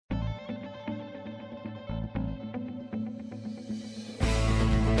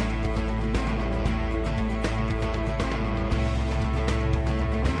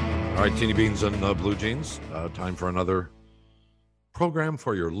All right, Teeny Beans and Blue Jeans. Time for another program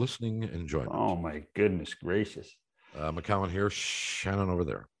for your listening enjoyment. Oh, my goodness gracious. McCowan here, Shannon over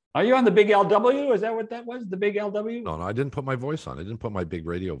there. Are you on the big LW? Is that what that was? The big LW? No, I didn't put my voice on. I didn't put my big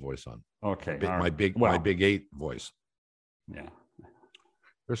radio voice on. Okay. My big 8 voice. Yeah.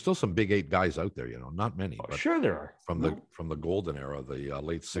 There's still some big 8 guys out there, not many. Oh, but sure there are. From the golden era, the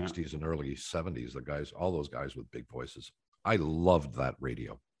late 60s and early 70s, the guys, all those guys with big voices. I loved that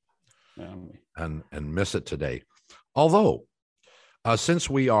radio. And miss it today. Although, since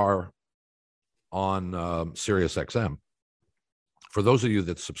we are on Sirius XM, for those of you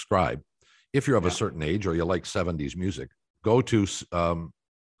that subscribe, if you're of a certain age or you like 70s music, go to channel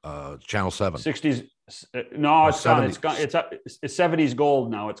 7. 60s. No, it's gone. It's gone. It's 70s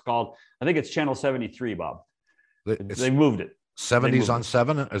gold now. It's called, I think it's channel 73, Bob. They moved it. 70s on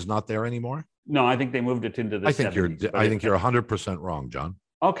 7 is not there anymore? No, I think they moved it into the 70s. I think you're 100% wrong, John.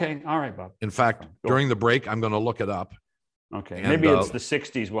 Okay. All right, Bob. In fact, during the break, I'm going to look it up. Okay. And, maybe it's the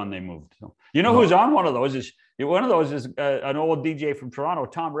 60s one they moved. So, who's on one of those is an old DJ from Toronto,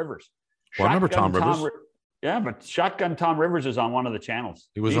 Tom Rivers. Well, I remember Tom Rivers. But Shotgun Tom Rivers is on one of the channels.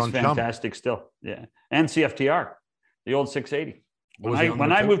 He's on fantastic still. Yeah. And CFTR, the old 680.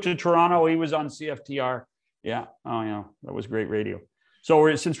 When I moved to Toronto, he was on CFTR. Yeah. Oh, yeah. That was great radio.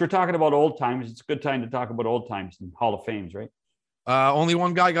 So since we're talking about old times, it's a good time to talk about old times and Hall of Fames, right? Only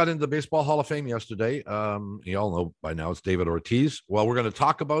one guy got into the Baseball Hall of Fame yesterday. You all know by now it's David Ortiz. Well, we're going to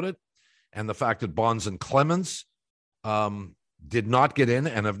talk about it and the fact that Bonds and Clemens did not get in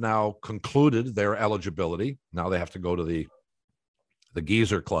and have now concluded their eligibility. Now they have to go to the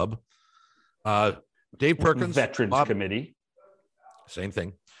Geezer Club. Dave Perkins, Veterans Committee. Same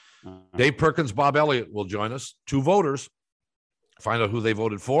thing. Dave Perkins, Bob Elliott will join us. 2 voters. Find out who they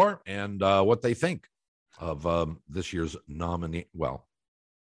voted for and what they think of this year's nominee. Well,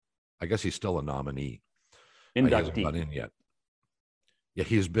 I guess he's still a nominee. Inductee. He hasn't got in yet. Yeah,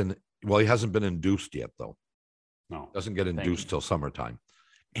 he hasn't been induced yet, though. No. Doesn't get induced till summertime.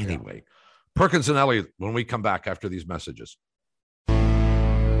 Anyway, Perkins and Elliott, when we come back after these messages.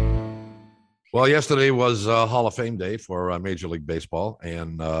 Well, yesterday was Hall of Fame day for Major League Baseball,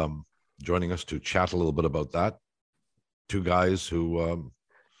 and joining us to chat a little bit about that, 2 guys who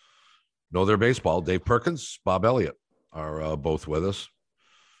know their baseball. Dave Perkins, Bob Elliott are both with us.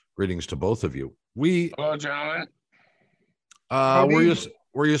 Greetings to both of you. Hello, gentlemen.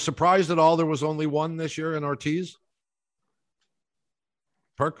 Were you surprised at all there was only one this year in Ortiz?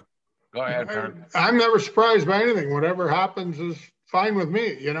 Perk? Go ahead, Perk. I'm never surprised by anything. Whatever happens is fine with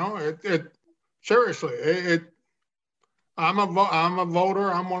me. Seriously, I'm a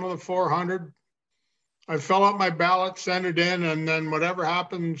voter. I'm one of the 400. I fill out my ballot, send it in, and then whatever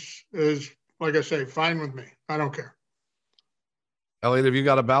happens is, like I say, fine with me. I don't care. Elliot, have you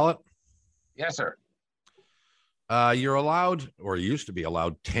got a ballot? Yes, sir. You're allowed, or you used to be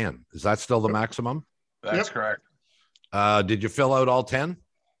allowed, 10. Is that still the maximum? That's correct. Did you fill out all 10?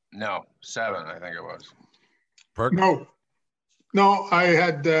 No, 7, I think it was. Perk? No, I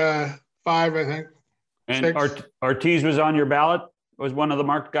had 5, I think. And Ortiz was on your ballot? Was one of the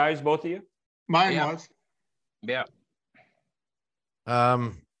marked guys, both of you? Mine was. Yeah.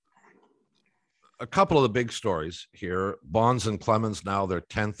 A couple of the big stories here. Bonds and Clemens, now their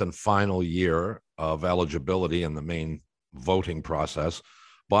 10th and final year of eligibility in the main voting process.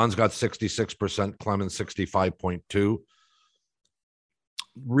 Bonds got 66%, Clemens 65.2%.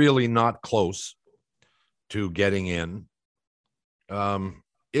 Really not close to getting in.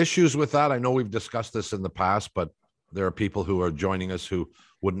 Issues with that. I know we've discussed this in the past, but there are people who are joining us who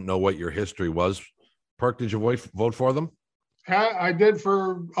wouldn't know what your history was. Perk, did you vote for them? I did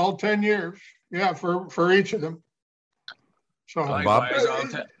for all 10 years. Yeah, for each of them. So likewise,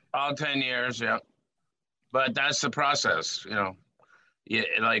 all 10 years, yeah. But that's the process, You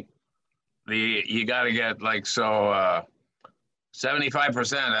got to get 75%.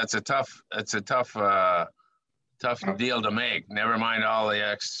 That's a tough deal to make. Never mind all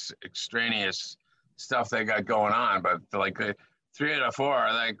the extraneous stuff they got going on, but 3 out of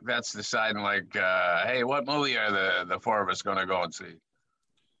 4, that's deciding hey, what movie are the 4 of us going to go and see?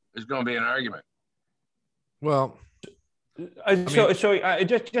 There's going to be an argument. Well,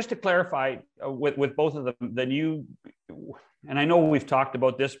 just to clarify with both of them, then you, and I know we've talked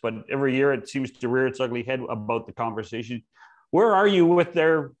about this, but every year it seems to rear its ugly head about the conversation. Where are you with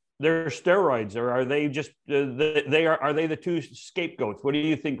their steroids, or are they just are they the 2 scapegoats? What do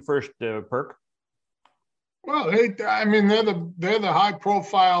you think first, Perk? Well, they're the high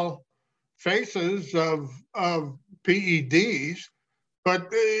profile faces of PEDs, but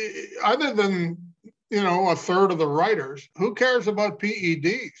other than a third of the writers. Who cares about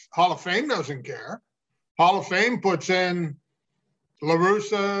PEDs? Hall of Fame doesn't care. Hall of Fame puts in La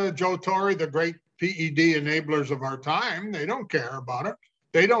Russa, Joe Torre, the great PED enablers of our time. They don't care about it.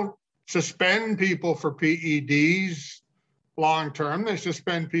 They don't suspend people for PEDs long term. They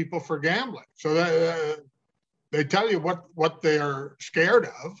suspend people for gambling. So they tell you what they are scared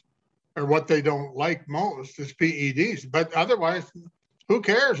of or what they don't like most is PEDs. But otherwise, who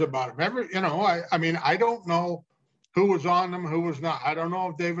cares about them? I don't know who was on them, who was not. I don't know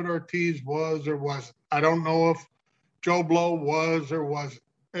if David Ortiz was or wasn't. I don't know if Joe Blow was or wasn't.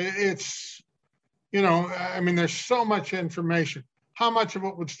 It's, there's so much information. How much of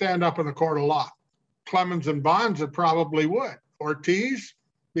it would stand up in the court of law? Clemens and Bonds, it probably would. Ortiz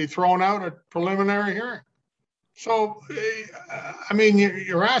be thrown out at preliminary hearing. So,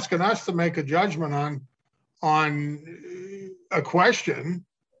 you're asking us to make a judgment on a question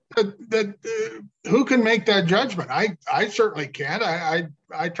that who can make that judgment? I certainly can't.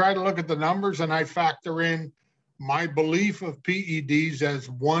 I try to look at the numbers and I factor in my belief of PEDs as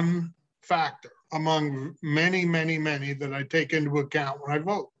one factor among many, many, many that I take into account when I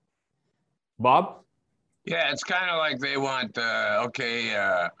vote. Bob? Yeah, it's kind of like they want,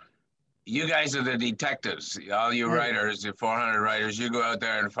 you guys are the detectives, all you writers, your 400 writers, you go out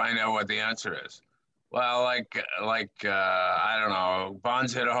there and find out what the answer is. Well, I don't know,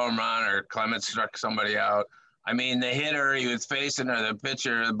 Bonds hit a home run or Clemens struck somebody out. I mean, the hitter he was facing or the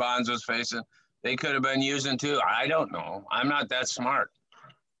pitcher Bonds was facing, they could have been using too. I don't know. I'm not that smart.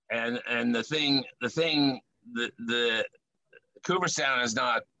 And the Cooperstown is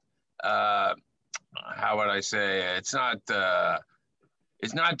not, how would I say, it's not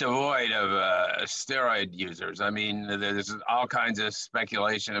devoid of steroid users. I mean, there's all kinds of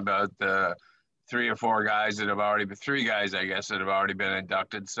speculation about the three guys, I guess, that have already been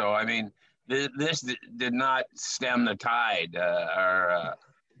inducted. So, I mean, this did not stem the tide,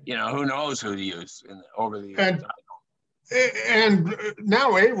 who knows who to use over the years. And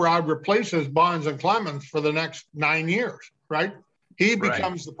now A-Rod replaces Bonds and Clemens for the next 9 years, right? He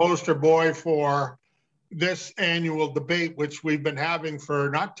becomes the poster boy for this annual debate, which we've been having for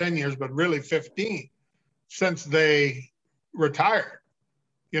not 10 years, but really 15 since they retired.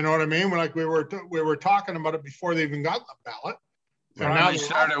 You know what I mean? We were talking about it before they even got the ballot. And now we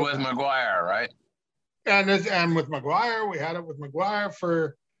started with McGuire, right? And with McGuire, we had it with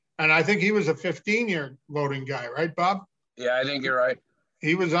McGuire and I think he was a 15-year voting guy, right, Bob? Yeah, I think you're right.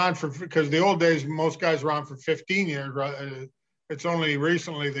 He was on because the old days, most guys were on for 15 years. It's only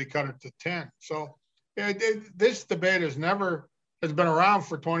recently they cut it to 10. So this debate has been around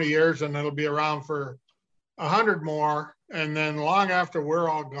for 20 years and it'll be around for 100 more. And then long after we're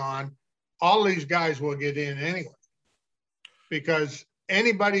all gone, all these guys will get in anyway. Because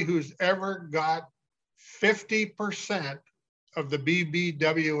anybody who's ever got 50% of the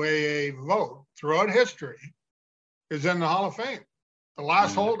BBWAA vote throughout history is in the Hall of Fame. The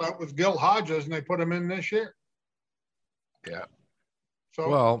last holdout was Gil Hodges, and they put him in this year. Yeah.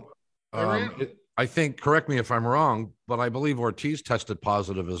 So, I think, correct me if I'm wrong, but I believe Ortiz tested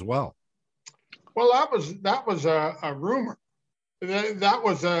positive as well. Well, that was a rumor. That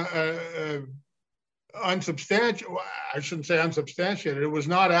was a unsubstantiated. I shouldn't say unsubstantiated. It was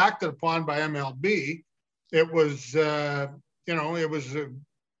not acted upon by MLB. It was,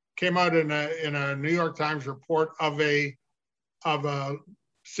 came out in a New York Times report of a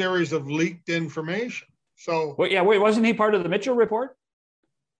series of leaked information. So, wasn't he part of the Mitchell report?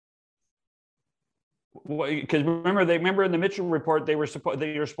 Because remember in the Mitchell report they were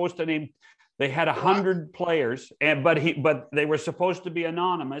supposed to name. They had 100 players, but they were supposed to be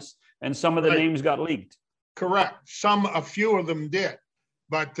anonymous, and some of the names got leaked. Correct. A few of them did,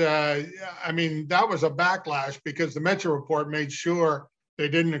 but that was a backlash because the Mitchell report made sure they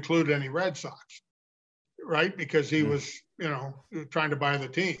didn't include any Red Sox, right? Because he was, trying to buy the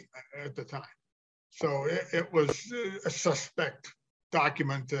team at the time. So it was a suspect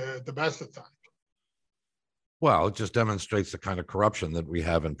document at the best of times. Well, it just demonstrates the kind of corruption that we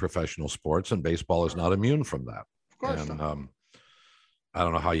have in professional sports, and baseball is not immune from that. Of course not. I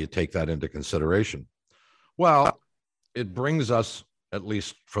don't know how you take that into consideration. Well, it brings us, at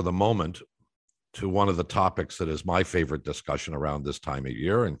least for the moment, to one of the topics that is my favorite discussion around this time of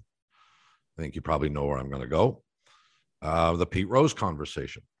year, and I think you probably know where I'm going to go. The Pete Rose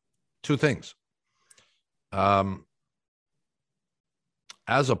conversation. Two things. As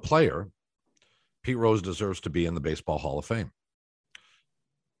a player, Pete Rose deserves to be in the Baseball Hall of Fame.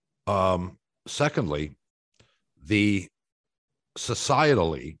 Secondly,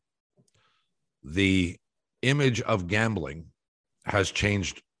 societally, the image of gambling has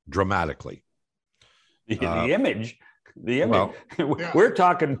changed dramatically. The image. Well, we're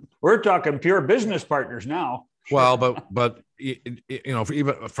talking pure business partners now. Well, but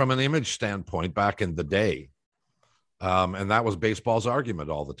even from an image standpoint, back in the day, and that was baseball's argument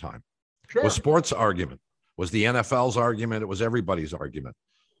all the time. Sure. Was sports' argument, was the NFL's argument, it was everybody's argument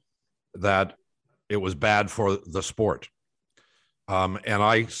that it was bad for the sport. And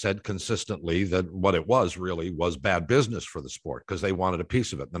I said consistently that what it was really was bad business for the sport because they wanted a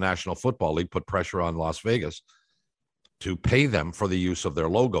piece of it. The National Football League put pressure on Las Vegas to pay them for the use of their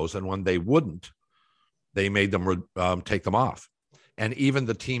logos. And when they wouldn't, they made them take them off. And even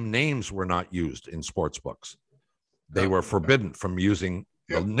the team names were not used in sports books. They were forbidden from using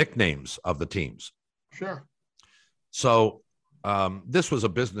the nicknames of the teams. Sure. So this was a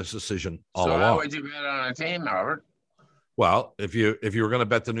business decision all along. So how would you bet on a team, Robert? Well, if you were going to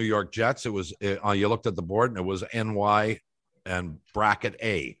bet the New York Jets, it was you looked at the board and it was NY and bracket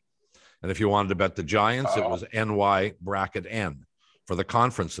A. And if you wanted to bet the Giants, it was NY bracket N for the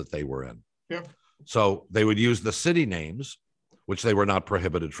conference that they were in. Yep. So they would use the city names, which they were not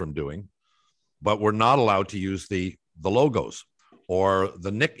prohibited from doing, but were not allowed to use the logos or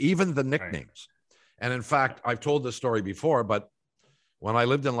even the nicknames. Right. And in fact, I've told this story before, but when I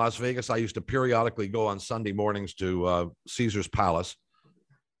lived in Las Vegas, I used to periodically go on Sunday mornings to Caesar's Palace,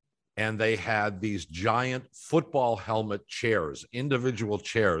 and they had these giant football helmet chairs, individual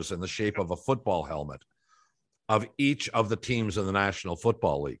chairs in the shape of a football helmet of each of the teams in the National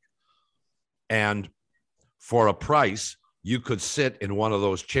Football League. And for a price, you could sit in one of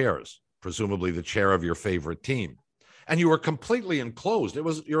those chairs, presumably the chair of your favorite team. And you were completely enclosed.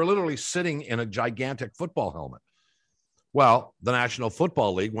 You're literally sitting in a gigantic football helmet. Well, the National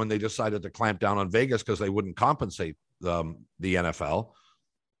Football League, when they decided to clamp down on Vegas because they wouldn't compensate the NFL,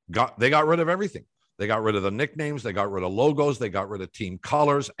 they got rid of everything. They got rid of the nicknames, they got rid of logos, they got rid of team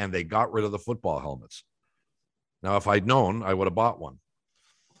colors, and they got rid of the football helmets. Now, if I'd known, I would have bought one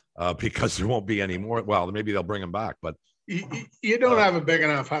because there won't be any more. Well, maybe they'll bring them back, but you don't have a big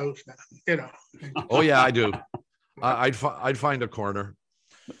enough house now, Oh yeah, I do. I'd find a corner.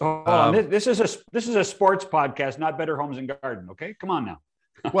 This is a sports podcast, not Better Homes and Garden. Okay, come on now.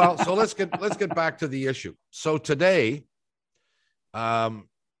 Well, so let's get back to the issue. So today,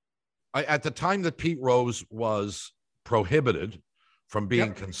 at the time that Pete Rose was prohibited from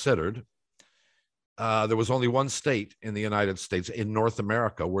being considered, there was only one state in the United States, in North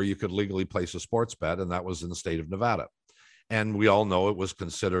America, where you could legally place a sports bet, and that was in the state of Nevada. And we all know it was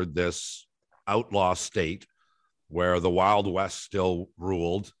considered this outlaw state where the Wild West still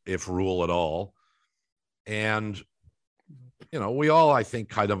ruled, if rule at all. And, we all, I think,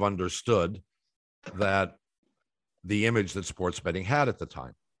 kind of understood that the image that sports betting had at the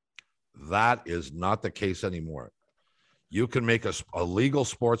time. That is not the case anymore. You can make a legal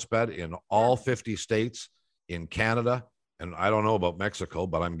sports bet in all 50 states, in Canada, and I don't know about Mexico,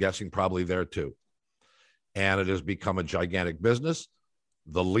 but I'm guessing probably there too. And it has become a gigantic business.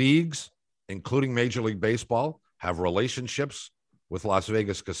 The leagues, including Major League Baseball, have relationships with Las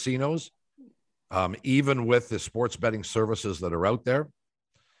Vegas casinos, even with the sports betting services that are out there.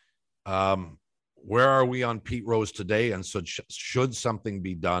 Where are we on Pete Rose today? And so should something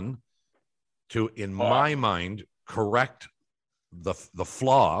be done to, in my mind, correct the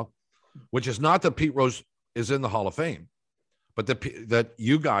flaw, which is not that Pete Rose is in the Hall of Fame, but that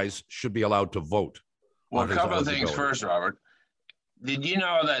you guys should be allowed to vote. Well, a couple of things first, Robert. Did you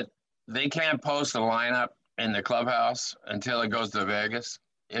know that they can't post a lineup in the clubhouse until it goes to Vegas?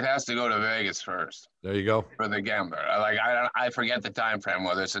 It has to go to Vegas first. There you go. For the gambler. I forget the time frame,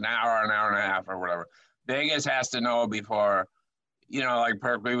 whether it's an hour and a half or whatever. Vegas has to know before, like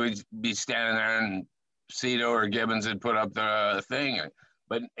Berkeley would be standing there and Cito or Gibbons would put up the thing.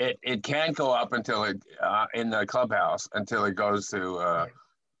 But it can't go up until it in the clubhouse until it goes to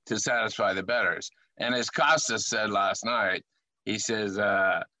satisfy the bettors. And as Costas said last night, he says,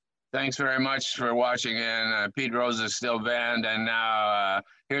 thanks very much for watching in. Pete Rose is still banned. And now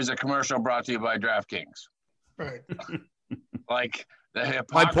here's a commercial brought to you by DraftKings. Right. Like the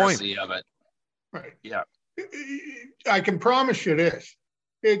hypocrisy of it. Right. Yeah. I can promise you this.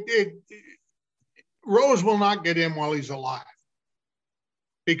 Rose will not get in while he's alive.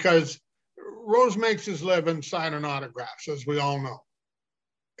 Because Rose makes his living signing autographs, as we all know.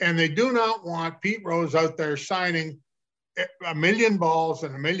 And they do not want Pete Rose out there signing 1 million balls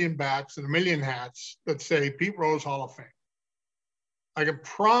and 1 million bats and 1 million hats that say Pete Rose Hall of Fame. I can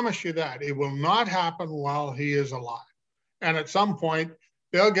promise you that. It will not happen while he is alive. And at some point,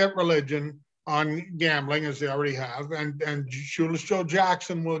 they'll get religion on gambling, as they already have, and Shoeless Joe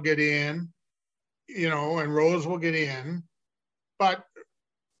Jackson will get in, and Rose will get in. But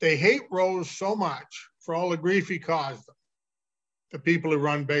they hate Rose so much for all the grief he caused them, the people who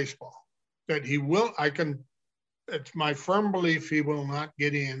run baseball, that he will, it's my firm belief he will not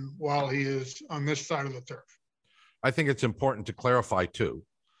get in while he is on this side of the turf. I think it's important to clarify too,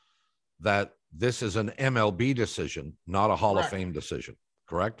 that this is an MLB decision, not a Hall of Fame decision,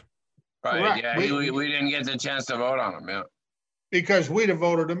 correct? Right, Correct. yeah, we didn't get the chance to vote on him, yeah. Because we'd have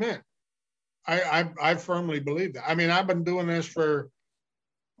voted him in. I firmly believe that. I mean, I've been doing this for,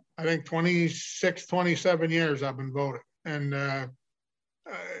 I think 26, 27 years I've been voting. And,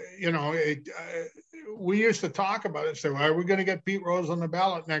 you know, we used to talk about it, say, well, are we going to get Pete Rose on the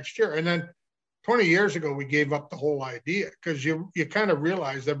ballot next year? And then 20 years ago, we gave up the whole idea because you kind of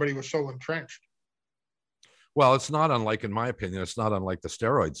realized everybody was so entrenched. Well, it's not unlike, in my opinion, it's not unlike the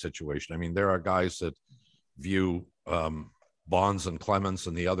steroid situation. I mean, there are guys that view Bonds and Clemens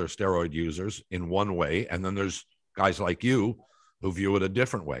and the other steroid users in one way, and then there's guys like you who view it a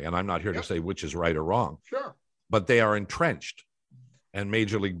different way. And I'm not here to say which is right or wrong. Sure. But they are entrenched, and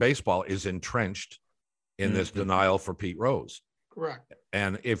Major League Baseball is entrenched in this denial for Pete Rose. Correct.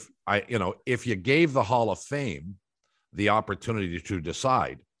 And if you gave the Hall of Fame the opportunity to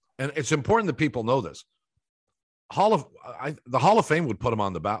decide, and it's important that people know this, the Hall of Fame would put him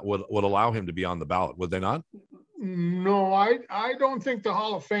on the ballot, would allow him to be on the ballot, would they not? No, I don't think the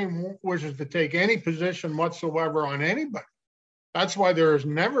Hall of Fame wishes to take any position whatsoever on anybody. That's why there has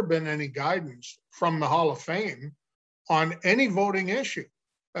never been any guidance from the Hall of Fame on any voting issue.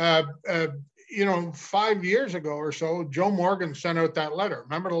 You know, 5 years ago or so, Joe Morgan sent out that letter.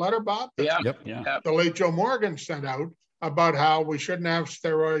 Remember the letter, Bob? Yeah. The late Joe Morgan sent out about how we shouldn't have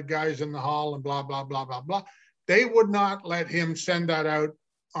steroid guys in the Hall and blah, blah, blah, blah, blah. They would not let him send that out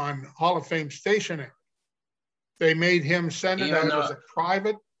on Hall of Fame stationery. They made him send it out as a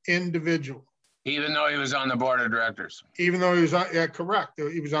private individual. Even though he was on the board of directors. Even though he was on, yeah, correct.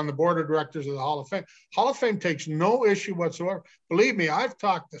 He was on the board of directors of the Hall of Fame. Hall of Fame takes no issue whatsoever. Believe me, I've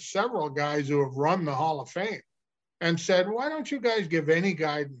talked to several guys who have run the Hall of Fame and said, why don't you guys give any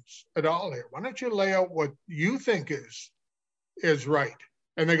guidance at all here? Why don't you lay out what you think is right?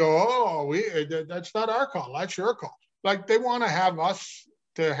 And they go, oh, that's not our call. That's your call. Like they want to have us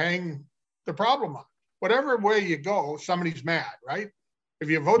to hang the problem on. Whatever way you go, somebody's mad, right? If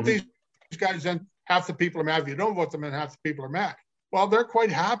you vote these guys in, half the people are mad. If you don't vote them in, half the people are mad. Well, they're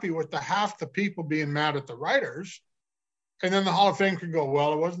quite happy with the half the people being mad at the writers. And then the Hall of Fame could go,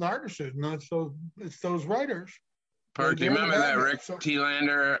 well, it wasn't our decision. It's those writers. Perk, do you remember that Rick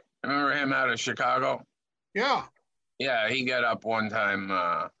Tielander? Remember him out of Chicago? Yeah. Yeah, he got up one time.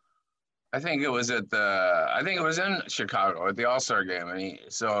 I think it was in Chicago at the All-Star game. And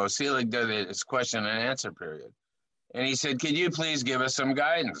so Selig did his question and answer period. And he said, could you please give us some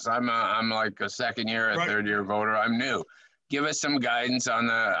guidance? I'm like a second year, third year voter. I'm new. Give us some guidance on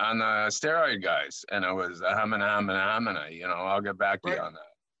the steroid guys. And it was hamina, you know, I'll get back to you on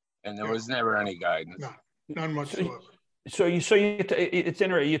that. And there was never any guidance. No, none whatsoever. So it's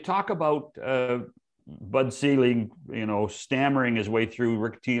interesting. You talk about Bud Selig, you know, stammering his way through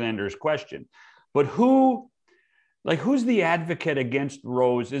Rick Tielander's question, but who's the advocate against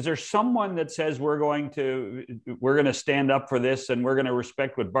Rose? Is there someone that says we're going to stand up for this and we're going to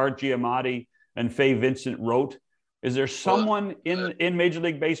respect what Bart Giamatti and Fay Vincent wrote? Is there someone in Major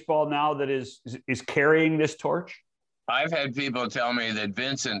League Baseball now that is carrying this torch? I've had people tell me that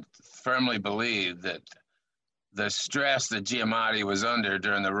Vincent firmly believed that the stress that Giamatti was under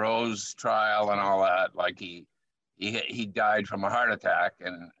during the Rose trial and all that, like he died from a heart attack,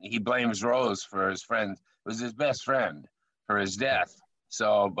 and he blames Rose for his friend. It was his best friend for his death.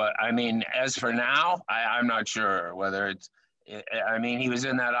 So, but I mean, as for now, I'm not sure whether I mean, he was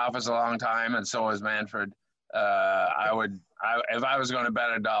in that office a long time, and so was Manfred. If I was going to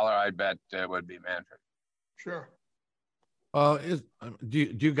bet $1, I'd bet it would be Manfred. Sure. Do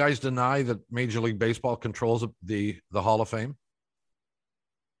you guys deny that Major League Baseball controls the Hall of Fame?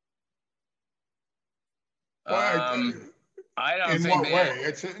 I don't in think what way?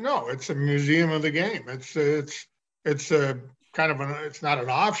 It's a museum of the game. It's a kind of it's not an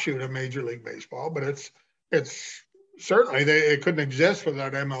offshoot of Major League Baseball, but it's certainly it couldn't exist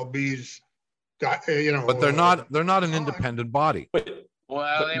without MLB's. You know, but they're not an independent body.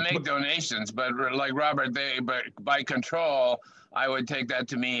 Well, they make donations, but like Robert, but by control, I would take that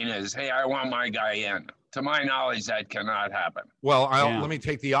to mean is, hey, I want my guy in. To my knowledge, that cannot happen. Well, let me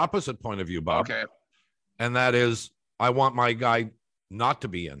take the opposite point of view, Bob. Okay. And that is, I want my guy not to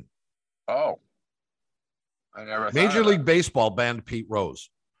be in. Oh. I never thought Major League Baseball banned Pete Rose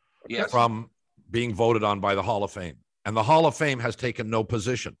from being voted on by the Hall of Fame. And the Hall of Fame has taken no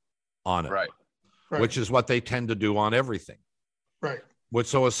position on it. Right. Which is what they tend to do on everything. Right.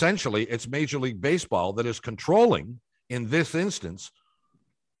 So essentially, it's Major League Baseball that is controlling, in this instance,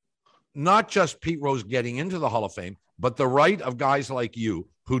 not just Pete Rose getting into the Hall of Fame, but the right of guys like you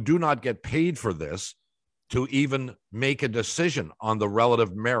who do not get paid for this to even make a decision on the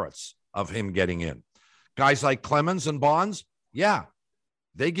relative merits of him getting in. Guys like Clemens and Bonds, yeah,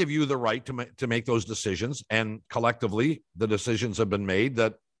 they give you the right to make those decisions. And collectively, the decisions have been made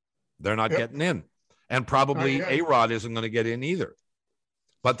that they're not getting in. And probably A-Rod isn't going to get in either.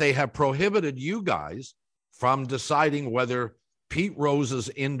 But they have prohibited you guys from deciding whether Pete Rose's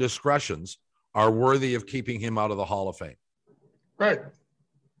indiscretions are worthy of keeping him out of the Hall of Fame. Right.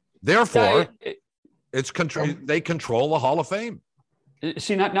 Therefore, they control the Hall of Fame.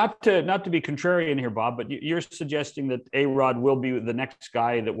 See, not to be contrarian here, Bob, but you're suggesting that A-Rod will be the next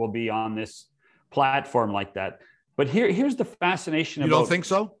guy that will be on this platform like that. But here's the fascination. You don't think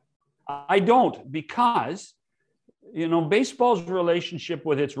so? I don't, because baseball's relationship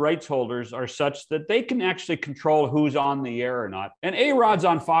with its rights holders are such that they can actually control who's on the air or not. And A-Rod's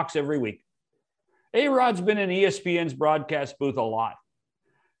on Fox every week. A-Rod's been in ESPN's broadcast booth a lot.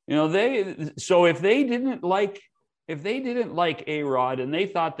 So if they didn't like A-Rod and they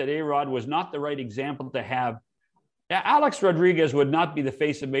thought that A-Rod was not the right example to have, Alex Rodriguez would not be the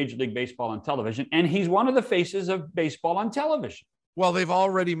face of Major League Baseball on television, and he's one of the faces of baseball on television. Well, they've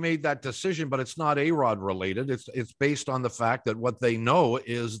already made that decision, but it's not A-Rod related. It's based on the fact that what they know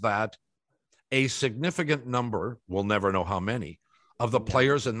is that a significant number, we'll never know how many, of the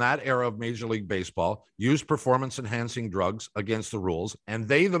players in that era of Major League Baseball used performance-enhancing drugs against the rules, and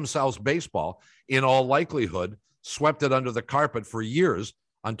they themselves, baseball, in all likelihood, swept it under the carpet for years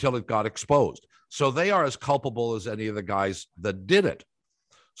until it got exposed. So they are as culpable as any of the guys that did it.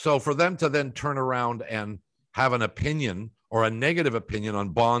 So for them to then turn around and have an opinion or a negative opinion on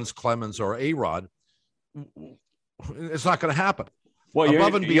Bonds, Clemens, or A-Rod, it's not going to happen. Well,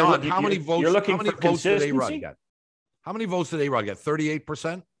 above and beyond, how many votes did A-Rod get? How many votes did A-Rod get?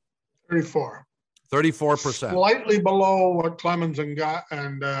 38%? 34. 34%. Slightly below what Clemens and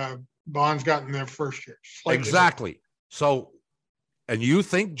Bonds got in their first year. Exactly. So, and you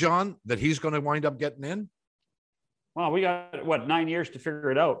think, John, that he's going to wind up getting in? Well, we got, 9 years to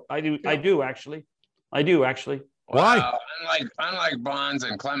figure it out. I do actually. Why? Well, unlike Bonds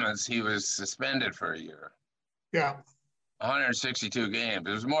and Clemens, he was suspended for a year. Yeah. 162 games.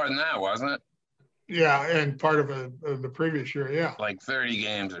 It was more than that, wasn't it? Yeah, and part of the previous year, yeah. Like 30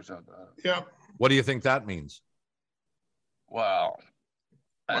 games or something. Yeah. What do you think that means? Well,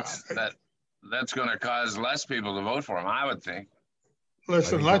 that's going to cause less people to vote for him, I would think.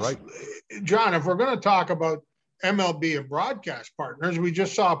 Listen, John, if we're going to talk about MLB and broadcast partners, we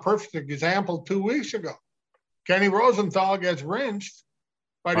just saw a perfect example 2 weeks ago. Kenny Rosenthal gets rinsed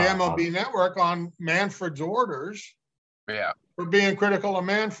by the MLB network on Manfred's orders. Yeah. For being critical of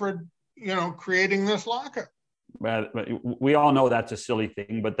Manfred, creating this lockout. But we all know that's a silly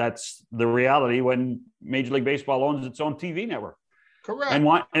thing, but that's the reality when Major League Baseball owns its own TV network. Correct.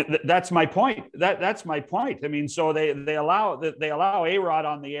 And that's my point. That's my point. I mean, so they allow A-Rod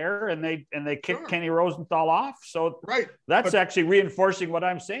on the air and they kick Kenny Rosenthal off. So that's actually reinforcing what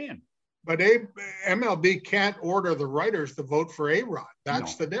I'm saying. But MLB can't order the writers to vote for A-Rod.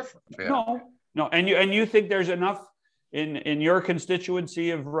 That's the difference. Yeah. No. And you think there's enough in your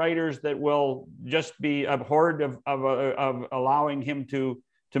constituency of writers that will just be abhorred of allowing him to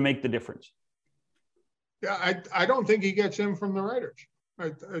make the difference? Yeah, I don't think he gets in from the writers.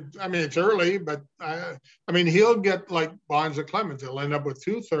 I mean, it's early, but I mean, he'll get like Bonds and Clemens. He'll end up with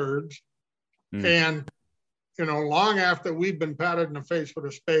 2/3. And, long after we've been patted in the face with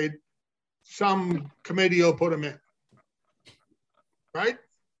a spade, some committee will put him in. Right?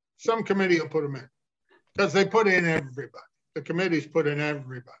 Some committee will put him in. Because they put in everybody. The committees put in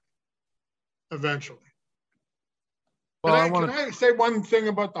everybody eventually. Well, can I say one thing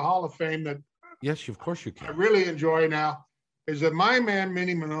about the Hall of Fame that yes, of course you can. I really enjoy now is that my man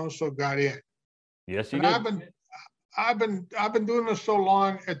Minnie Minoso got in. Yes, he did. I've been doing this so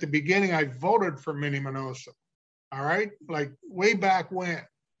long. At the beginning, I voted for Minnie Minoso. All right, like way back when,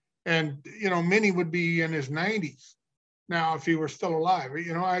 and Minnie would be in his 90s now if he were still alive.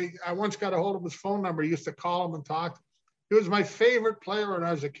 I once got a hold of his phone number. I used to call him and talk. He was my favorite player when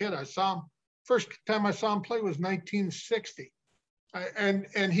I was a kid. I saw him. First time I saw him play was 1960.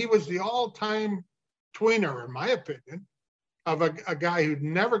 And he was the all-time tweener, in my opinion, of a guy who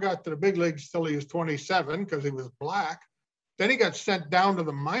never got to the big leagues till he was 27 because he was black. Then he got sent down to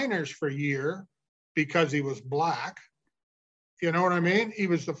the minors for a year because he was black. You know what I mean? He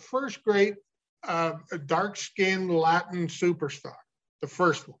was the first great dark-skinned Latin superstar, the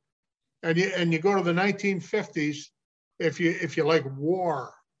first one. And you go to the 1950s, if you like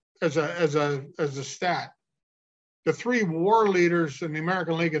war as a stat, the three war leaders in the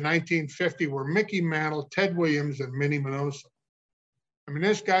American League in 1950 were Mickey Mantle, Ted Williams, and Minnie Minoso. I mean,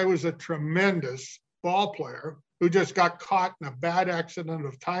 this guy was a tremendous ball player who just got caught in a bad accident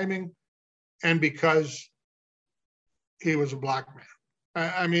of timing, and because he was a black man.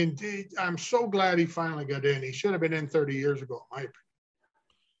 I mean, I'm so glad he finally got in. He should have been in 30 years ago, in my opinion.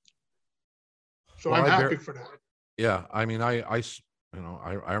 So well, I'm happy for that. Yeah, I mean, I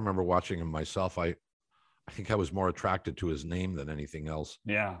remember watching him myself. I think I was more attracted to his name than anything else.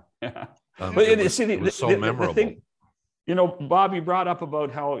 Yeah, yeah. But it was so memorable. The thing, you know, Bob, you brought up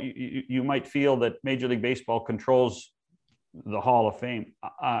about how you might feel that Major League Baseball controls the Hall of Fame,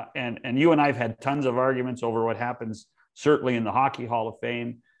 and you and I've had tons of arguments over what happens, certainly in the Hockey Hall of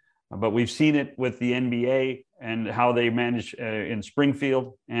Fame, but we've seen it with the NBA and how they manage in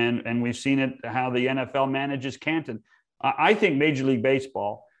Springfield, and we've seen it how the NFL manages Canton. I think Major League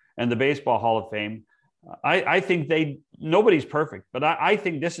Baseball and the Baseball Hall of Fame, I think nobody's perfect, but I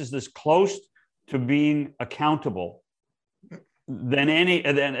think this is as close to being accountable than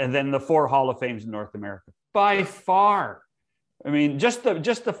the four Hall of Fames in North America by far. I mean, just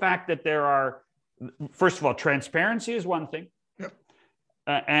the fact that there are, first of all, transparency is one thing. Yep.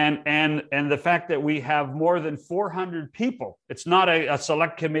 And the fact that we have more than 400 people. It's not a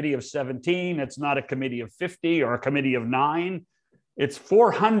select committee of 17. It's not a committee of 50 or a committee of 9. It's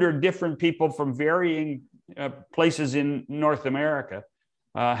 400 different people from varying places in North America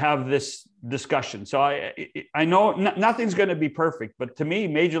have this discussion. So I know nothing's going to be perfect, but to me,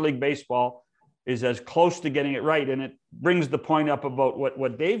 Major League Baseball is as close to getting it right. And it brings the point up about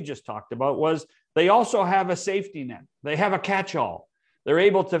what Dave just talked about was they also have a safety net. They have a catch-all. They're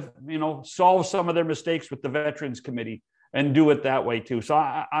able to, solve some of their mistakes with the Veterans Committee and do it that way too. So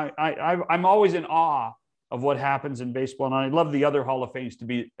I'm always in awe of what happens in baseball. And I love the other Hall of Fames to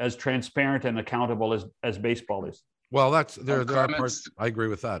be as transparent and accountable as baseball is. Well, there are parts, I agree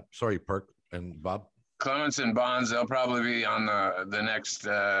with that. Sorry, Perk and Bob. Clements and Bonds, they'll probably be on the next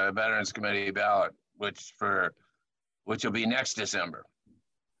Veterans Committee ballot, which will be next December.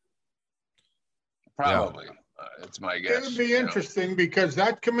 Probably. Yeah. It's my guess. It would be interesting because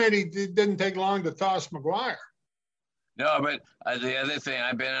that committee didn't take long to toss McGuire. No, but the other thing,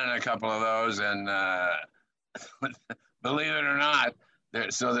 I've been on a couple of those, and believe it or not,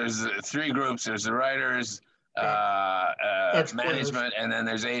 there's 3 groups. There's the writers, management, and then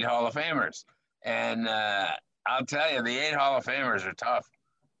there's 8 Hall of Famers. And I'll tell you, the 8 Hall of Famers are tough.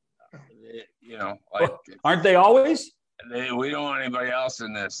 Aren't they always? We don't want anybody else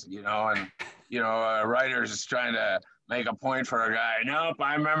in this, and writers is trying to make a point for a guy. Nope,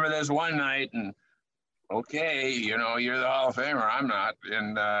 I remember this one night, and okay, you're the Hall of Famer, I'm not.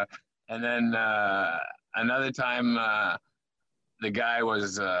 And then another time, the guy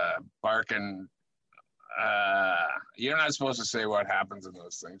was barking. You're not supposed to say what happens in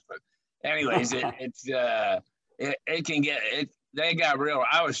those things, but anyways, it can get it. They got real.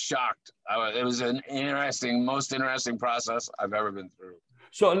 I was shocked. It was an most interesting process I've ever been through.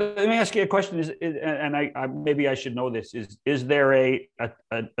 So let me ask you a question. Maybe I should know this. Is there a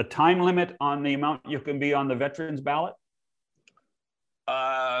time limit on the amount you can be on the veterans ballot?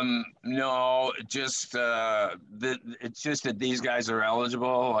 No, just it's just that these guys are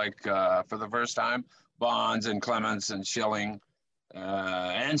eligible, like for the first time. Bonds and Clements and Schilling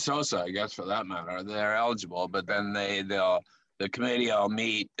and Sosa, I guess, for that matter, they're eligible. But then the committee will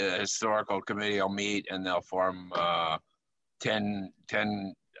meet, the historical committee will meet, and they'll form 10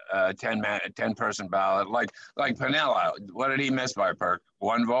 person ballot. Like Piniella, what did he miss by, Perk?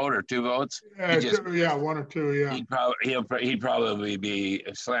 1 vote or 2 votes? 1 or 2. Yeah. He'd probably be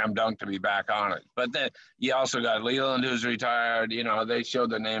a slam dunk to be back on it. But then you also got Leland, who's retired. They showed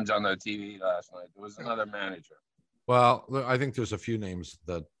the names on the TV last night. There was another manager. Well, I think there's a few names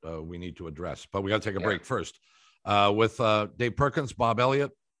that we need to address, but we got to take a break first. With Dave Perkins, Bob Elliott,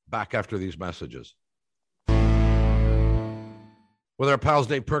 back after these messages. With our pals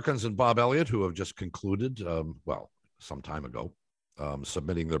Dave Perkins and Bob Elliott, who have just concluded, some time ago,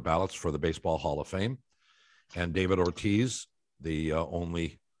 submitting their ballots for the Baseball Hall of Fame. And David Ortiz, the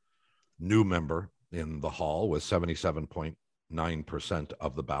only new member in the Hall, with 77.9%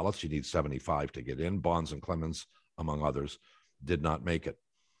 of the ballots. You need 75 to get in. Bonds and Clemens, among others, did not make it.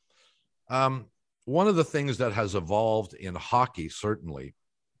 One of the things that has evolved in hockey, certainly,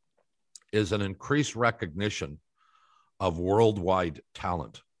 is an increased recognition of worldwide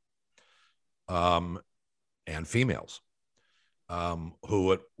talent and females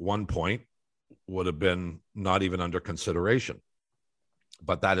who at one point would have been not even under consideration.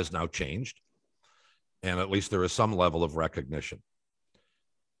 But that has now changed. and at least there is some level of recognition.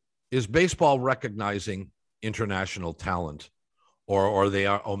 Is baseball recognizing international talent, or they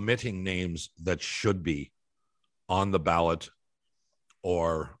are omitting names that should be on the ballot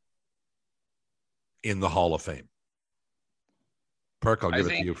or in the Hall of Fame? Perk, I'll give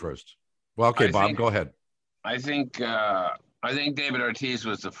it to you first. Well, okay, Bob, go ahead. I think David Ortiz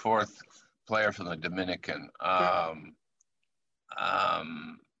was the fourth player from the Dominican. I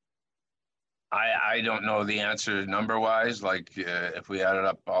don't know the answer number-wise, like if we added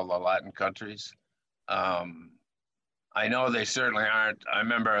up all the Latin countries. I know they certainly aren't. I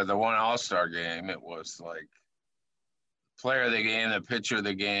remember the one All-Star game, it was like player of the game, the pitcher of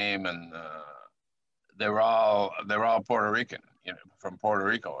the game, and they were all Puerto Rican, from Puerto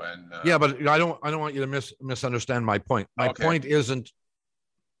Rico. And yeah, but I don't want you to misunderstand my point. My point isn't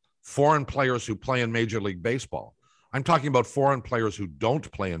foreign players who play in Major League Baseball. I'm talking about foreign players who don't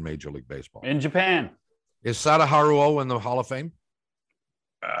play in Major League Baseball. In Japan. Is Sadaharu Haruo in the Hall of Fame?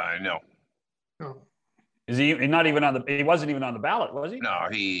 No. Is he not even on the? He wasn't even on the ballot, was he? No,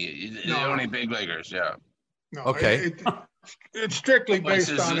 the only big leaguers. Yeah. No, okay. It's strictly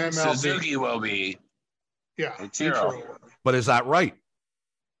based on MLB. Suzuki will be. Yeah. Ichiro. But is that right?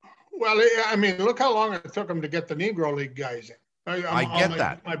 Well, I mean, look how long it took them to get the Negro League guys in. I get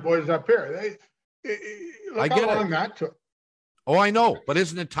that. My boys up here. Look how long that took. Oh, I know. But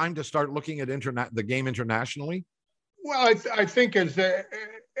isn't it time to start looking at the game internationally? Well, I think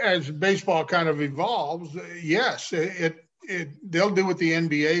as baseball kind of evolves, yes, they'll do what the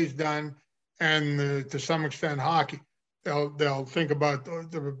NBA's done, and to some extent hockey. They'll think about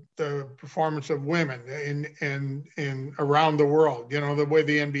the performance of women in around the world. The way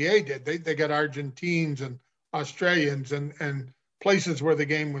the NBA did. They got Argentines and Australians and places where the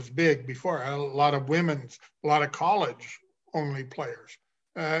game was big before. A lot of women's, a lot of college only players.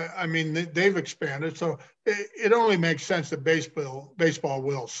 I mean, they've expanded, so it only makes sense that baseball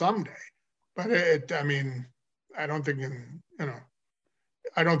will someday. But I mean, I don't think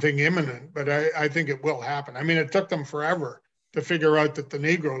I don't think imminent, but I think it will happen. I mean, it took them forever to figure out that the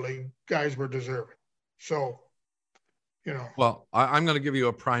Negro League guys were deserving. So, Well, I'm going to give you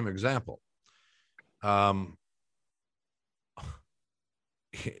a prime example.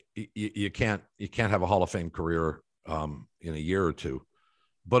 You can't have a Hall of Fame career in a year or two,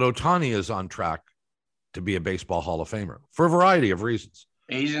 but Ohtani is on track to be a baseball Hall of Famer for a variety of reasons.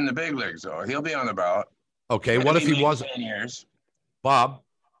 He's in the big leagues, though. He'll be on the ballot. Okay, what if he wasn't? 10 years. Bob,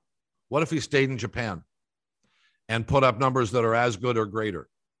 what if he stayed in Japan and put up numbers that are as good or greater?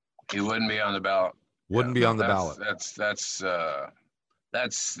 He wouldn't be on the ballot. Wouldn't be on the ballot.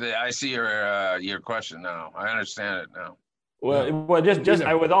 I see your question now. I understand it now. Well, just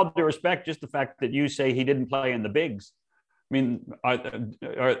with all due respect, just the fact that you say he didn't play in the bigs. I mean, are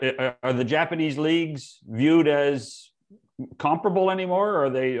the Japanese leagues viewed as comparable anymore? Or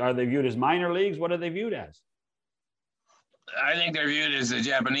are they viewed as minor leagues? What are they viewed as? I think they're viewed as the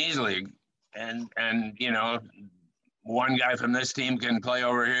Japanese league, and one guy from this team can play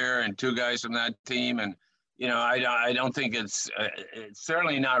over here, and two guys from that team, and I don't think it's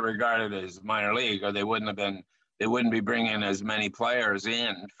certainly not regarded as minor league, or they wouldn't be bringing as many players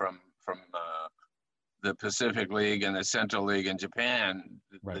in from the Pacific League and the Central League in Japan,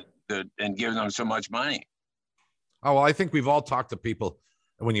 right, and giving them so much money. Oh, well, I think we've all talked to people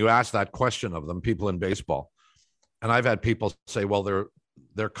when you ask that question of them, people in baseball. And I've had people say, well,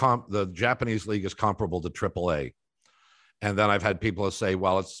 the Japanese league is comparable to AAA. And then I've had people say,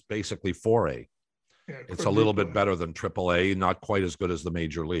 well, it's basically 4A. Yeah, it's a little bit better than AAA, not quite as good as the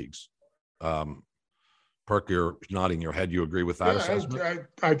major leagues. Perk, you're nodding your head. You agree with that assessment?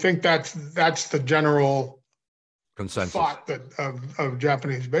 I think that's the general consensus thought of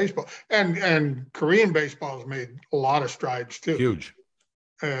Japanese baseball. And Korean baseball has made a lot of strides too. Huge.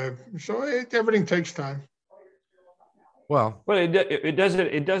 So everything takes time. Well, it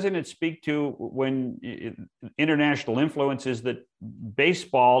doesn't speak to when international influences that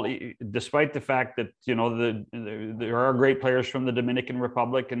baseball, despite the fact that there are great players from the Dominican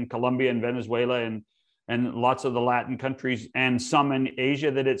Republic and Colombia and Venezuela and lots of the Latin countries and some in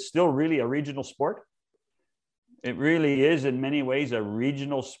Asia, that it's still really a regional sport. It really is in many ways a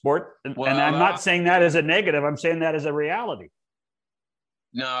regional sport, and I'm not saying that as a negative. I'm saying that as a reality.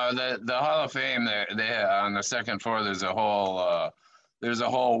 No, the Hall of Fame, they on the second floor, there's a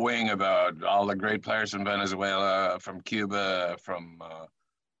whole wing about all the great players from Venezuela, from Cuba, from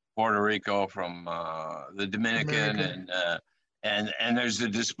Puerto Rico, from the Dominican, and there's the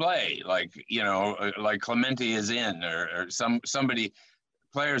display, like Clemente is in, or somebody,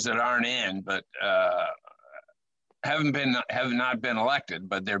 players that aren't in, but have not been elected,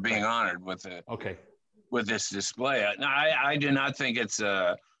 but they're being honored with a. Okay. with this display. I do not think it's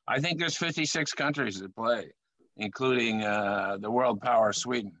I think there's 56 countries that play, including the world power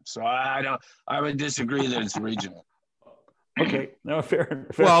Sweden. So I would disagree that it's regional. Okay, no, fair.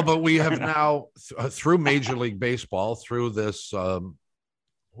 Well, but we have now through Major League Baseball, through this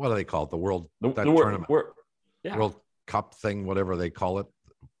what do they call it, the world tournament, World Cup thing, whatever they call it,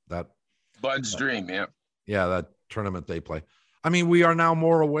 that Bud's Dream, yeah, that tournament they play. I mean, we are now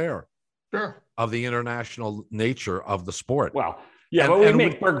more aware of the international nature of the sport. Well, yeah, but we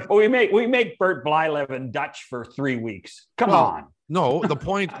make Bert Blyleven Dutch for 3 weeks. Come on. No, the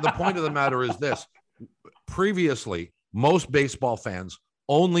point of the matter is this: previously, most baseball fans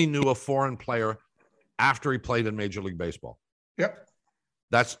only knew a foreign player after he played in Major League Baseball. Yep.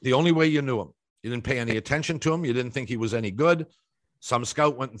 That's the only way you knew him. You didn't pay any attention to him. You didn't think he was any good. Some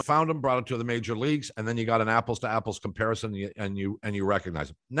scout went and found him, brought him to the major leagues, and then you got an apples to apples comparison, and you recognize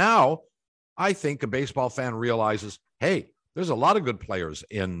him. Now, I think a baseball fan realizes, hey, there's a lot of good players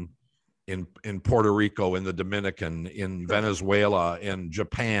in Puerto Rico, in the Dominican, in Venezuela, in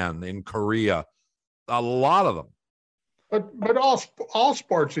Japan, in Korea, a lot of them. But all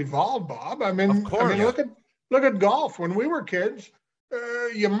sports evolve, Bob. I mean, look at golf. When we were kids,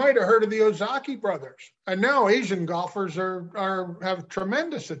 you might have heard of the Ozaki brothers, and now Asian golfers have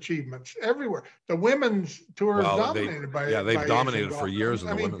tremendous achievements everywhere. The women's tour is dominated by they've dominated Asian for years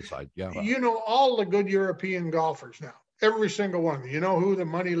golfers. on the women's side. Yeah, you know all the good European golfers now, every single one. You know who the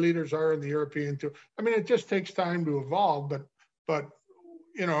money leaders are in the European tour. I mean, it just takes time to evolve, but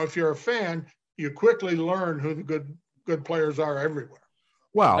you know, if you're a fan, you quickly learn who the good players are everywhere.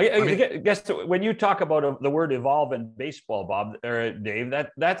 Well, I guess when you talk about the word evolve in baseball, Bob or Dave,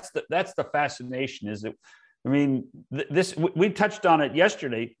 that's the fascination. Is that, I mean, we touched on it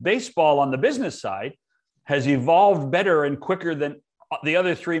yesterday. Baseball on the business side has evolved better and quicker than the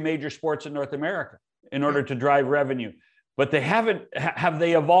other 3 major sports in North America in order to drive revenue. But they haven't. Have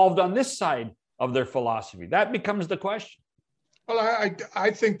they evolved on this side of their philosophy? That becomes the question. Well,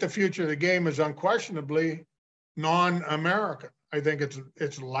 I think the future of the game is unquestionably non-American. I think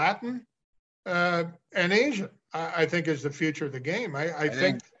it's Latin and Asian. I think is the future of the game.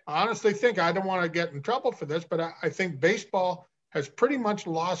 I honestly think, I don't want to get in trouble for this, but I think baseball has pretty much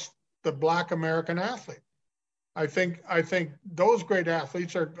lost the Black American athlete. I think those great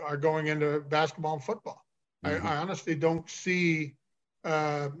athletes are going into basketball and football. Mm-hmm. I honestly don't see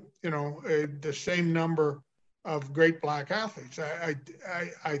the same number of great Black athletes.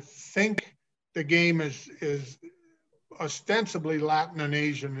 I think the game is ostensibly Latin and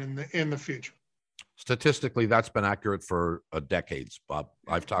Asian in the future. Statistically, that's been accurate for decades, Bob.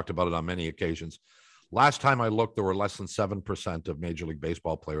 I've talked about it on many occasions. Last time I looked, there were less than 7% of Major League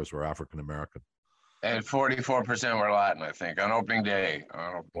Baseball players were African American, and 44% were Latin, I think, on opening day.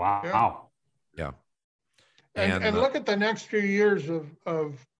 Wow. Yeah. And look at the next few years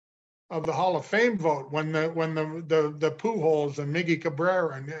of the Hall of Fame vote when the Pujols and Miggy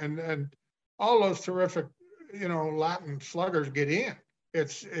Cabrera and all those terrific Latin sluggers get in.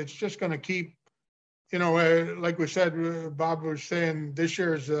 It's just going to keep, like we said, Bob was saying this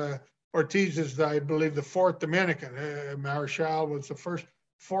year's Ortiz is, I believe, the 4th Dominican. Marichal was the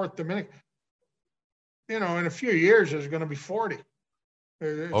 4th Dominican. In a few years, there's going to be 40.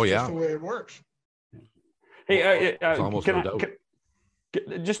 It's just the way it works. Hey,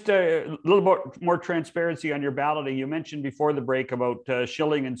 just a little bit more transparency on your balloting. You mentioned before the break about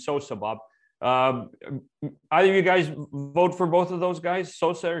Schilling and Sosa, Bob. Either of you guys vote for both of those guys,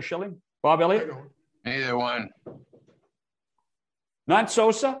 Sosa or Schilling? Bob Elliott? Neither one. Not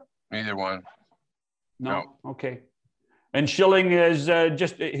Sosa? Neither one. No. Okay. And Schilling is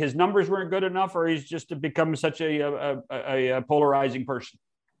just his numbers weren't good enough, or he's just become such a polarizing person?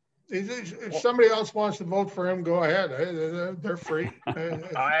 If somebody else wants to vote for him, go ahead. They're free.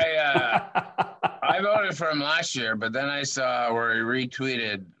 I voted for him last year, but then I saw where he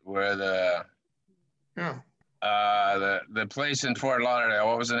retweeted where the place in Fort Lauderdale.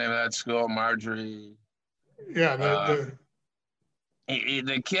 What was the name of that school? Marjorie. Yeah.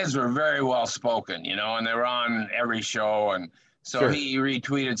 The kids were very well spoken, and they were on every show, and so he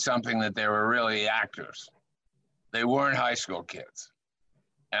retweeted something that they were really actors. They weren't high school kids.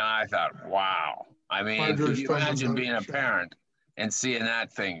 And I thought, wow. I mean, could you imagine being a parent and seeing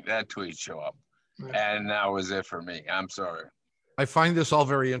that tweet show up? Yeah. And that was it for me. I'm sorry. I find this all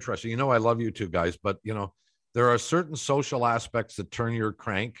very interesting. I love you two guys, but, there are certain social aspects that turn your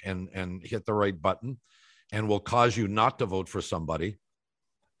crank and hit the right button and will cause you not to vote for somebody.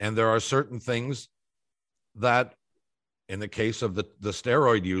 And there are certain things that, in the case of the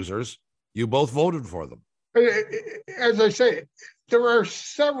steroid users, you both voted for them. As I say, there are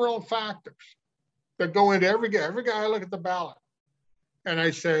several factors that go into every guy. Every guy I look at the ballot and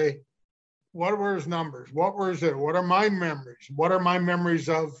I say, what were his numbers? What was it? What are my memories? What are my memories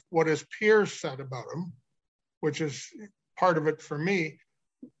of what his peers said about him, which is part of it for me.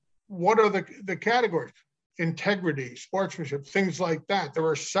 What are the categories? Integrity, sportsmanship, things like that. There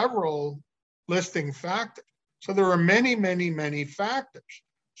were several listing factors. So there are many, many, many factors.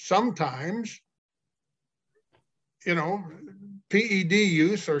 Sometimes, you know, PED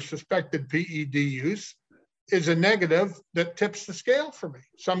use or suspected PED use is a negative that tips the scale for me.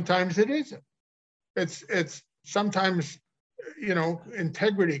 Sometimes it isn't. It's sometimes, you know,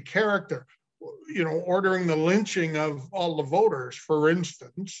 integrity, character, you know, ordering the lynching of all the voters, for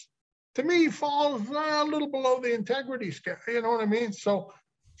instance, to me falls a little below the integrity scale. You know what I mean? So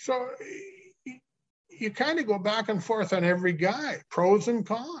you kind of go back and forth on every guy, pros and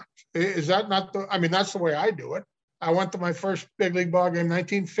cons. Is that not the, I mean, that's the way I do it. I went to my first big league ball game in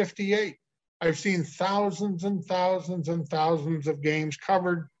 1958. I've seen thousands and thousands and thousands of games,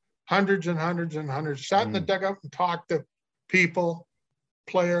 covered hundreds and hundreds and hundreds, sat in the dugout and talked to people,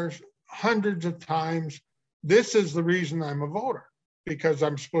 players, hundreds of times. This is the reason I'm a voter, because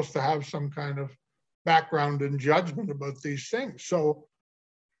I'm supposed to have some kind of background and judgment about these things. So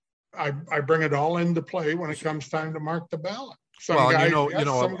I bring it all into play when it comes time to mark the ballot. Some guys,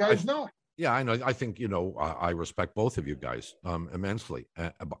 some guys know it. Yeah, I know. I think, you know, I respect both of you guys immensely,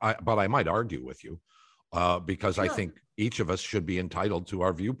 but I might argue with you because I think each of us should be entitled to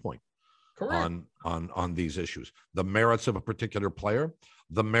our viewpoint on these issues. The merits of a particular player,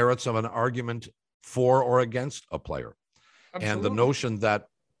 the merits of an argument for or against a player. Absolutely. And the notion that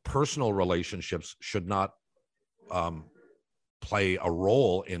personal relationships should not play a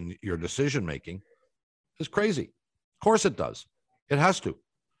role in your decision-making is crazy. Of course it does. It has to.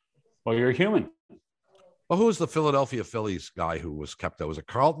 Well, you're a human. Well, who was the Philadelphia Phillies guy who was kept out? Was it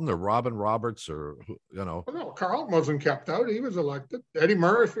Carlton or Robin Roberts or, you know? Well, no, Carlton wasn't kept out. He was elected. Eddie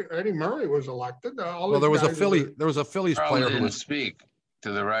Murray was elected. Well, there was a Phillies player who didn't speak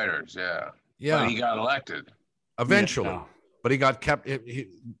to the writers. Yeah. Yeah. But he got elected. Eventually. Yeah. But he got kept,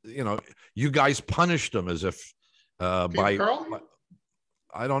 you know, you guys punished him as if by,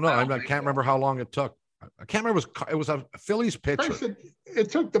 I don't know. I can't remember how long it took. I can't remember. It was a Phillies pitcher. It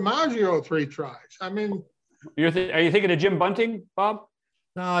took DiMaggio 3 tries. I mean, are you thinking of Jim Bunting, Bob?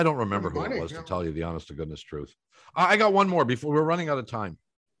 No, I don't remember who it was, to tell you the honest to goodness truth. I got one more before we're running out of time.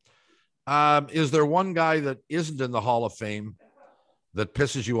 Is there one guy that isn't in the Hall of Fame that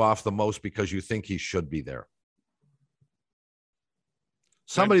pisses you off the most because you think he should be there?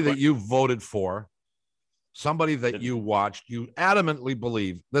 Somebody that you voted for, somebody that you watched, you adamantly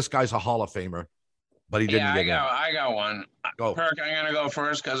believe this guy's a Hall of Famer, but he didn't get in. I got one. Go. Perk, I'm gonna go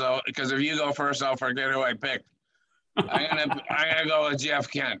first because if you go first, I'll forget who I picked. I'm gonna go with Jeff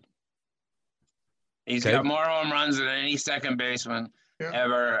Kent. He's got more home runs than any second baseman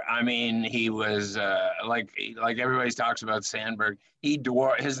ever. I mean, he was like everybody talks about Sandberg.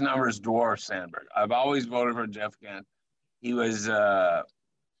 His numbers dwarf Sandberg. I've always voted for Jeff Kent. He was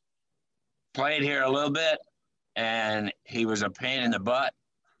played here a little bit, and he was a pain in the butt.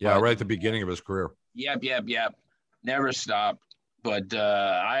 Yeah, right at the beginning of his career. Yep. Never stopped. But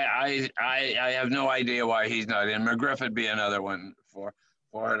I have no idea why he's not in. McGriff would be another one for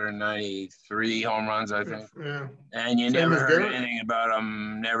 493 home runs, I think. Yeah. And you never heard anything about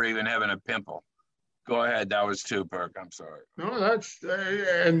him never even having a pimple. Go ahead. That was 2, Perk. I'm sorry. No, that's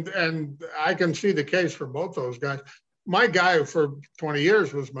and I can see the case for both those guys. My guy for 20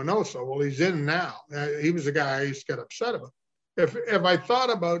 years was Minoso. Well, he's in now. He was the guy I used to get upset about. If I thought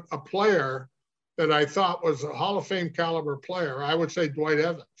about a player that I thought was a Hall of Fame caliber player, I would say Dwight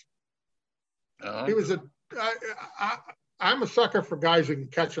Evans. He was I'm a sucker for guys who can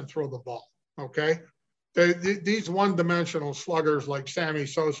catch and throw the ball. Okay, these one-dimensional sluggers like Sammy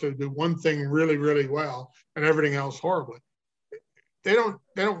Sosa do one thing really, really well and everything else horribly. They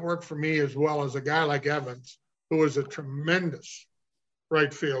don't work for me as well as a guy like Evans, who was a tremendous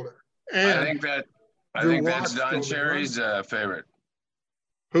right fielder. And I think that's Don Cherry's favorite.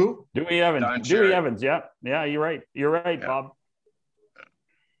 Who? Dewey Evans. Dewey Evans. Yeah. Yeah. You're right. You're right, Bob.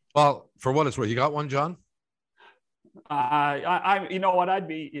 Well, for what it's worth, you got one, John? You know what? I'd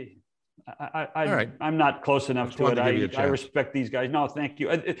be. All right. I'm not close enough to it. I respect these guys. No, thank you.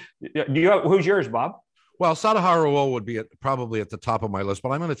 Who's yours, Bob? Well, Sadaharu would be probably at the top of my list,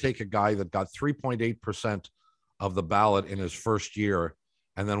 but I'm going to take a guy that got 3.8% of the ballot in his first year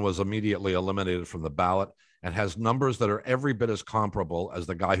and then was immediately eliminated from the ballot and has numbers that are every bit as comparable as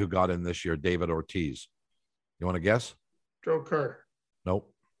the guy who got in this year, David Ortiz. You want to guess? Joe Carter.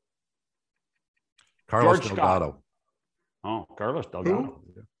 Nope. Carlos George Delgado. Scott. Oh, Carlos Delgado.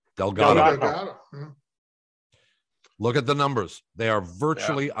 Delgado. Delgado. Look at the numbers. They are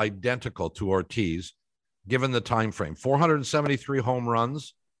virtually identical to Ortiz, given the time frame. 473 home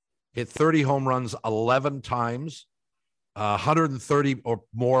runs, hit 30 home runs 11 times, 130 or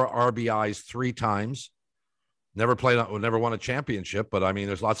more RBIs 3 times. Never won a championship, but I mean,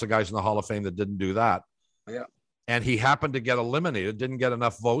 there's lots of guys in the Hall of Fame that didn't do that. Yeah. And he happened to get eliminated, didn't get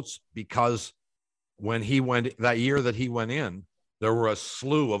enough votes because when he went that year that he went in, there were a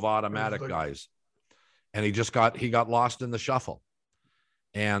slew of automatic guys, and he got lost in the shuffle.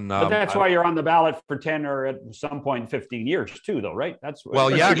 And but that's why you're on the ballot for 10 or at some point 15 years too, though, right? That's well,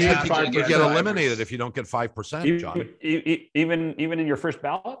 yeah, you get eliminated if you don't get 5%, John. Even in your first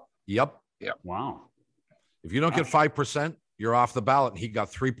ballot. Yep. Wow. If you don't get 5%, you're off the ballot. And he got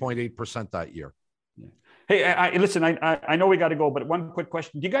 3.8% that year. Hey, listen, I know we got to go, but one quick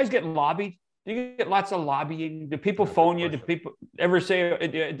question: do you guys get lobbied? Do you get lots of lobbying? Do people phone you? Do people ever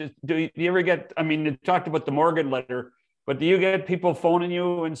say? Do you ever get? I mean, you talked about the Morgan letter. But do you get people phoning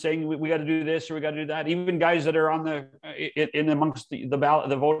you and saying we got to do this or we got to do that? Even guys that are on in amongst the ballot,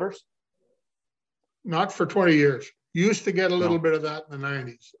 the voters. Not for 20 years. Used to get a little bit of that in the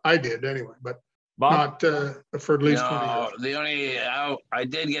 90s. I did anyway, but Bob? Not for at least 20 years. The only I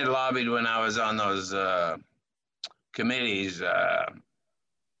did get lobbied when I was on those committees. A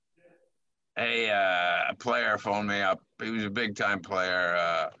player phoned me up. He was a big time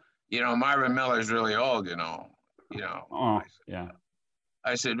player. Marvin Miller's really old. Oh, yeah.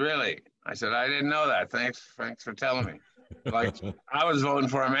 I said, really? I said, I didn't know that. Thanks for telling me. Like, I was voting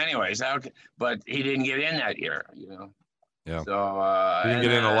for him anyways. But he didn't get in that year, Yeah. So he didn't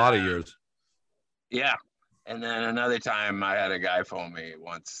get in a lot of years. Yeah. And then another time I had a guy phone me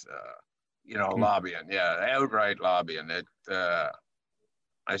once, lobbying. Yeah, outright lobbying.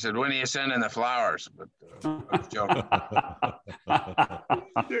 I said, when are you sending the flowers? But I was joking.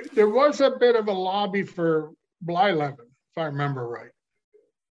 There was a bit of a lobby for Blylevin, if I remember right.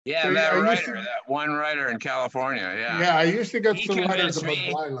 Yeah, so that one writer in California. Yeah. Yeah, I used to get some letters about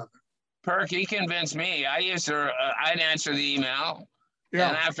Blylevin. He convinced me. I'd answer the email.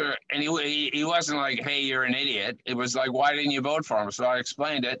 Yeah. And he wasn't like, hey, you're an idiot. It was like, why didn't you vote for him? So I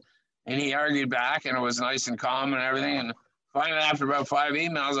explained it, and he argued back, and it was nice and calm and everything. And finally, after about 5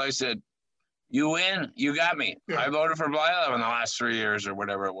 emails, I said, you win. You got me. Yeah. I voted for Blylevin the last 3 years or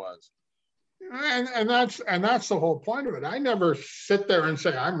whatever it was. And that's the whole point of it. I never sit there and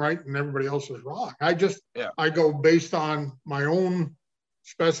say I'm right and everybody else is wrong. I go based on my own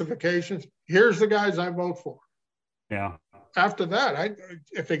specifications. Here's the guys I vote for. Yeah. After that,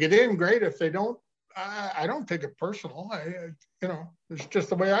 if they get in, great. If they don't, I don't take it personal. It's just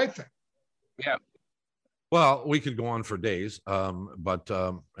the way I think. Yeah. Well, we could go on for days, but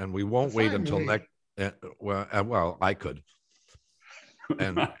we won't wait until next. Well, I could.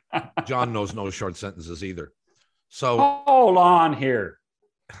 And John knows no short sentences either. So hold on here.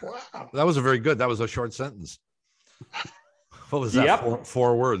 Wow. That was that was a short sentence. What was that? Yep.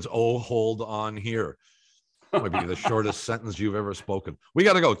 Four words. Oh, hold on here. Might be the shortest sentence you've ever spoken. We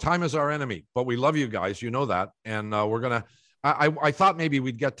got to go. Time is our enemy, but we love you guys. You know that. And we're going to, I thought maybe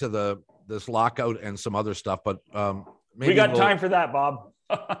we'd get to this lockout and some other stuff, but maybe we got time for that, Bob.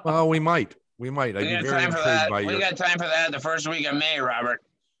 Well, we might. I'd be very intrigued by We got time for that the first week of May, Robert.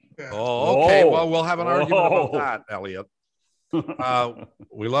 Oh, okay. Well, we'll have an argument about that, Elliott.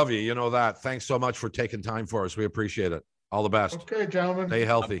 We love you. You know that. Thanks so much for taking time for us. We appreciate it. All the best. Okay, gentlemen. Stay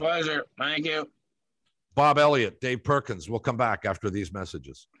healthy. A pleasure. Thank you. Bob Elliott, Dave Perkins. We'll come back after these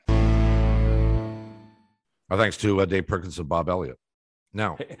messages. Our thanks to Dave Perkins and Bob Elliott.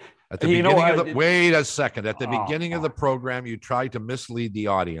 Now, at the beginning wait a second. At the beginning of the program, you tried to mislead the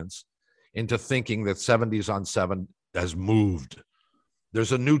audience into thinking that 70s on 7 has moved.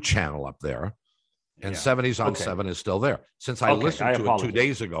 There's a new channel up there, and 70s on 7 is still there. Since I listened to it 2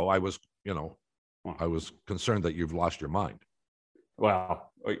 days ago, I was concerned that you've lost your mind.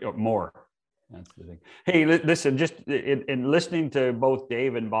 Well, more. That's the thing. Hey, listen, just in listening to both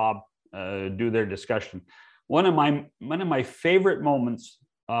Dave and Bob do their discussion, one of my favorite moments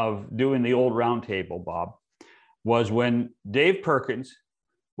of doing the old roundtable, Bob, was when Dave Perkins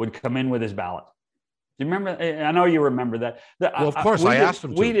would come in with his ballot. Do you remember? I know you remember that. Well, of course, I asked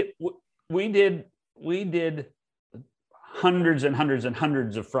him to. We did hundreds and hundreds and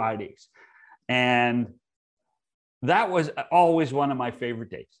hundreds of Fridays, and that was always one of my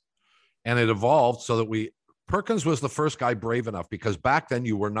favorite days. And it evolved so that Perkins was the first guy brave enough, because back then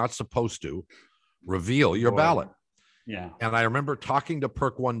you were not supposed to reveal your ballot. Yeah. And I remember talking to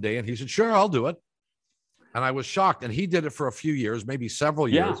Perk one day, and he said, sure, I'll do it. And I was shocked. And he did it for a few years, maybe several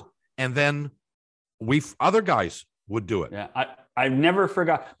years. And then other guys would do it. Yeah. I've never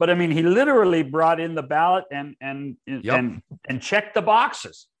forgot. But I mean, he literally brought in the ballot and checked the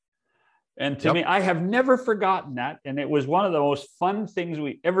boxes. And to me, I have never forgotten that. And it was one of the most fun things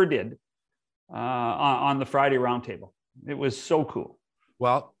we ever did on the Friday roundtable. It was so cool.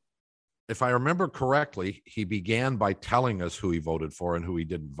 Well, if I remember correctly, he began by telling us who he voted for and who he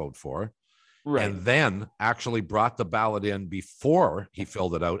didn't vote for. Right. And then actually brought the ballot in before he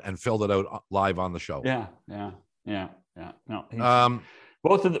filled it out and filled it out live on the show. Yeah. No,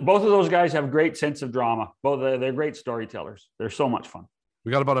 both of those guys have great sense of drama. They're great storytellers. They're so much fun.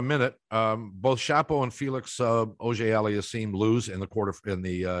 We got about a minute. Both Chapo and Felix Auger-Aliassime lose in the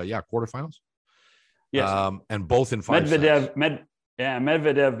quarterfinals. Yes. And both in 5 sets.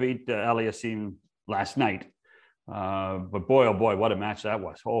 Medvedev beat Aliassime last night. But boy, oh boy, what a match that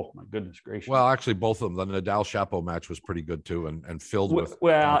was. Oh my goodness gracious. Well, actually both of them. The Nadal-Chapo match was pretty good too and filled with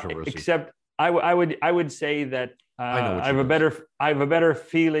controversy. Except I would say that I have a better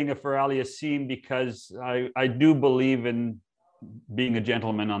feeling for Aliassime because I do believe in being a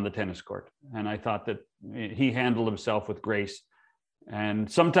gentleman on the tennis court. And I thought that he handled himself with grace.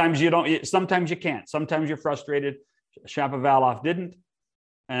 And sometimes you don't, sometimes you can't. Sometimes you're frustrated. Shapovalov didn't.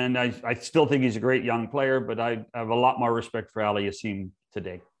 And I still think he's a great young player, but I have a lot more respect for Aliassime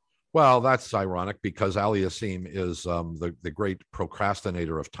today. Well, that's ironic because Aliassime is the great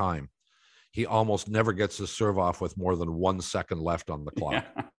procrastinator of time. He almost never gets his serve off with more than 1 second left on the clock.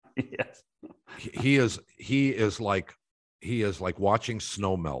 Yeah. Yes. He is like watching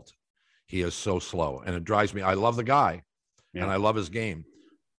snow melt. He is so slow, and it drives me. I love the guy, and I love his game,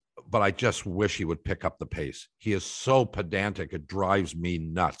 but I just wish he would pick up the pace. He is so pedantic; it drives me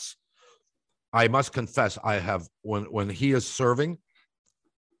nuts. I must confess, I have when he is serving,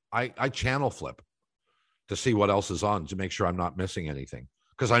 I channel flip to see what else is on to make sure I'm not missing anything.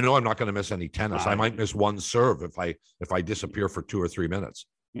 Because I know I'm not going to miss any tennis. I might miss one serve if I disappear for 2 or 3 minutes.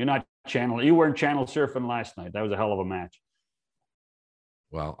 You weren't channel surfing last night. That was a hell of a match.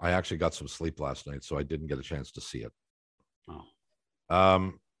 Well, I actually got some sleep last night, so I didn't get a chance to see it.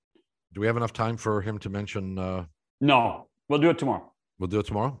 Oh. Do we have enough time for him to mention? No, we'll do it tomorrow. We'll do it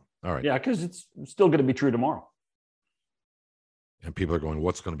tomorrow? All right. Yeah, because it's still going to be true tomorrow. And people are going,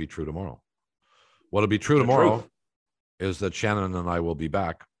 what's going to be true tomorrow? What'll be true tomorrow is that Shannon and I will be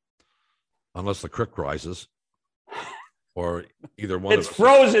back unless the creek rises or either one it's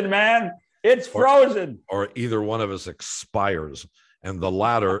frozen, man. It's frozen. Or either one of us expires. And the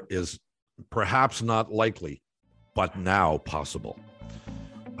latter is perhaps not likely, but now possible.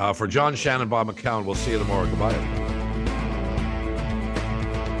 For John Shannon, Bob McCown, we'll see you tomorrow. Goodbye.